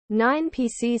9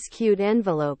 PCs Cute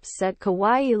Envelopes Set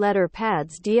Kawaii Letter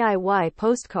Pads DIY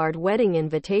Postcard Wedding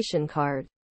Invitation Card.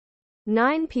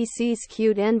 9 PCs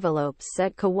Cute Envelopes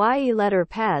Set Kawaii Letter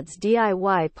Pads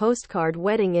DIY Postcard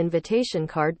Wedding Invitation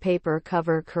Card Paper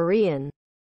Cover Korean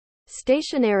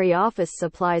Stationery Office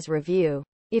Supplies Review.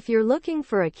 If you're looking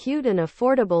for a cute and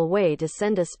affordable way to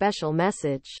send a special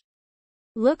message,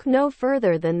 look no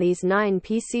further than these 9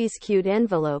 PCs Cute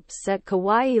Envelopes Set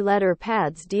Kawaii Letter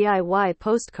Pads DIY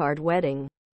Postcard Wedding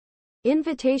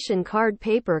Invitation Card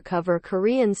Paper Cover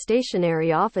Korean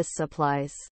Stationery Office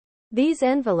Supplies. These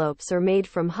envelopes are made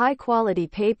from high-quality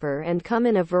paper and come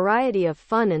in a variety of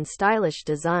fun and stylish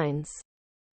designs.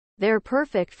 They're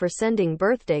perfect for sending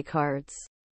birthday cards,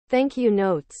 thank you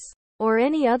notes, or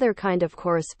any other kind of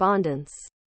correspondence.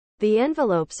 The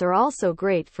envelopes are also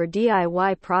great for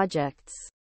DIY projects.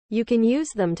 You can use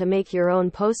them to make your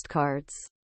own postcards,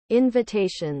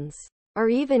 invitations, or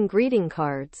even greeting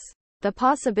cards. The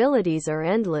possibilities are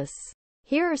endless.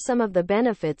 Here are some of the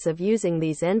benefits of using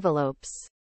these envelopes.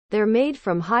 They're made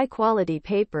from high-quality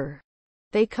paper.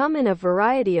 They come in a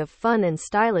variety of fun and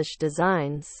stylish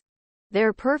designs.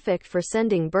 They're perfect for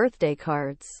sending birthday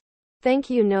cards, thank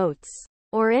you notes,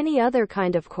 or any other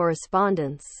kind of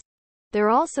correspondence. They're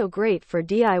also great for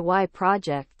DIY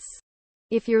projects.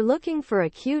 If you're looking for a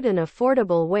cute and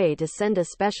affordable way to send a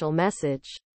special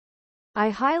message, I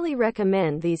highly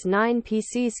recommend these 9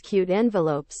 PCs Cute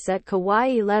Envelopes Set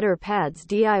Kawaii Letter Pads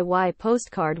DIY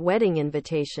Postcard Wedding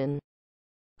Invitation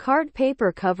Card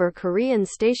Paper Cover Korean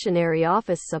Stationery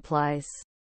Office Supplies.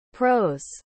 Pros: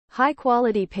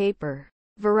 high-quality paper,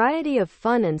 variety of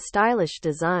fun and stylish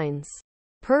designs,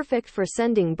 perfect for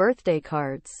sending birthday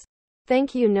cards,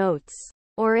 thank you notes,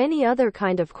 or any other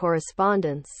kind of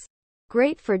correspondence.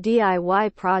 Great for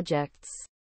DIY projects.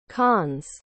 Cons: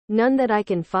 none that I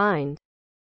can find.